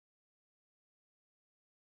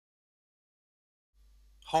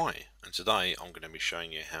Hi, and today I'm going to be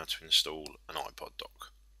showing you how to install an iPod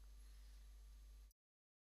dock.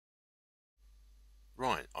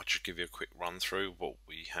 Right, I'll just give you a quick run through what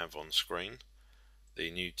we have on screen. The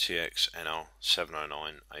new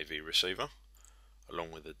TX-NR709 AV receiver,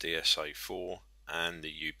 along with the DSA4 and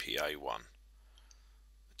the UPA1.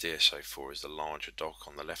 The DSA4 is the larger dock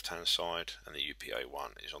on the left hand side and the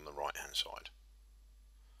UPA1 is on the right hand side.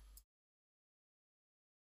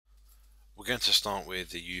 We're going to start with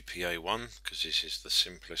the UPA1 because this is the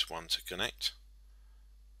simplest one to connect.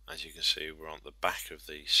 As you can see, we're on the back of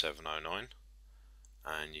the 709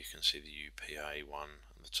 and you can see the UPA1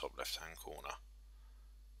 in the top left hand corner.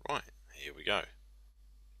 Right, here we go.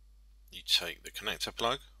 You take the connector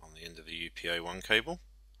plug on the end of the UPA1 cable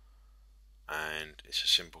and it's a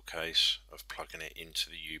simple case of plugging it into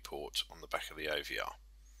the U port on the back of the AVR.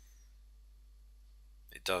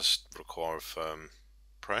 It does require a firm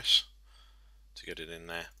press to get it in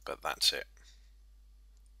there, but that's it.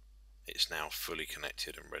 It's now fully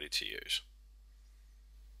connected and ready to use.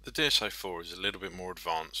 The DSA4 is a little bit more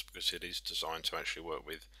advanced because it is designed to actually work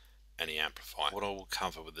with any amplifier. What I will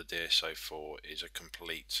cover with the DSA4 is a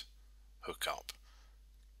complete hookup,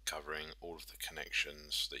 covering all of the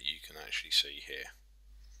connections that you can actually see here.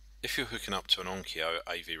 If you're hooking up to an Onkyo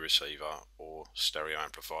AV receiver or stereo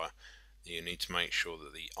amplifier, you need to make sure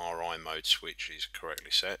that the RI mode switch is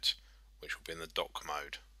correctly set, which will be in the dock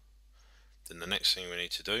mode. Then the next thing we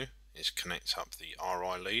need to do is connect up the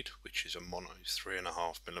RI lead, which is a mono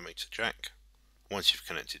 3.5mm jack. Once you've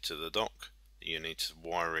connected to the dock, you need to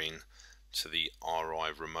wire in to the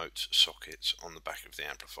RI remote socket on the back of the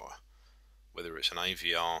amplifier. Whether it's an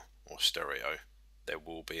AVR or stereo, there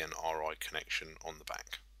will be an RI connection on the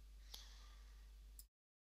back.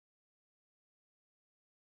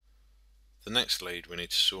 The next lead we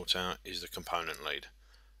need to sort out is the component lead.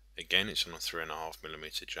 Again, it's on a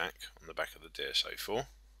 3.5mm jack on the back of the DSA4.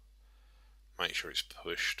 Make sure it's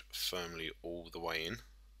pushed firmly all the way in.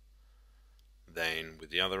 Then with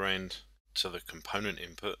the other end to the component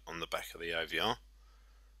input on the back of the AVR.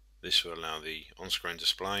 This will allow the on-screen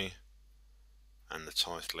display and the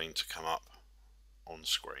titling to come up on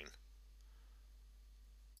screen.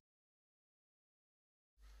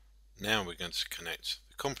 Now we're going to connect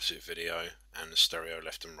the composite video and the stereo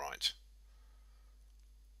left and right.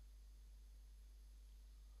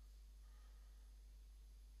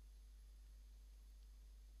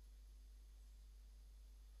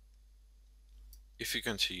 If you're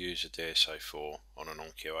going to use a DSA4 on an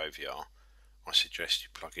Onkyo AVR, I suggest you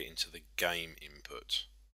plug it into the game input.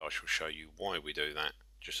 I shall show you why we do that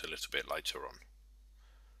just a little bit later on.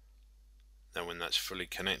 Now when that's fully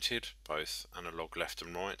connected, both analog left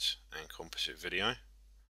and right and composite video,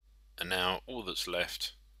 and now all that's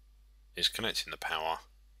left is connecting the power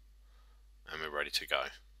and we're ready to go.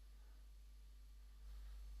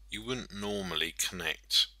 You wouldn't normally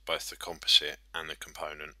connect both the composite and the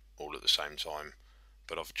component all at the same time,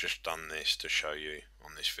 but I've just done this to show you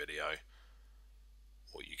on this video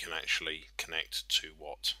what you can actually connect to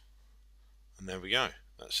what. And there we go,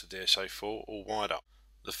 that's the DSA4 all wired up.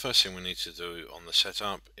 The first thing we need to do on the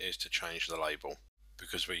setup is to change the label,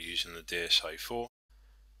 because we're using the DSA4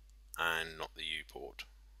 and not the U port.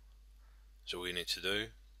 So all we need to do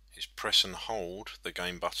is press and hold the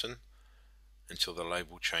game button until the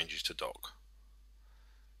label changes to dock.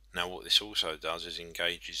 Now what this also does is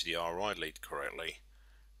engages the RI lead correctly,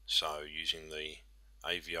 so using the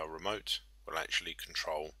AVR remote will actually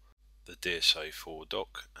control the DSA4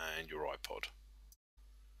 dock and your iPod.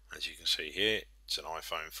 As you can see here, it's an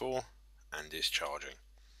iPhone 4 and is charging.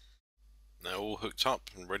 Now all hooked up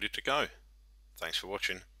and ready to go. Thanks for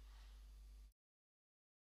watching.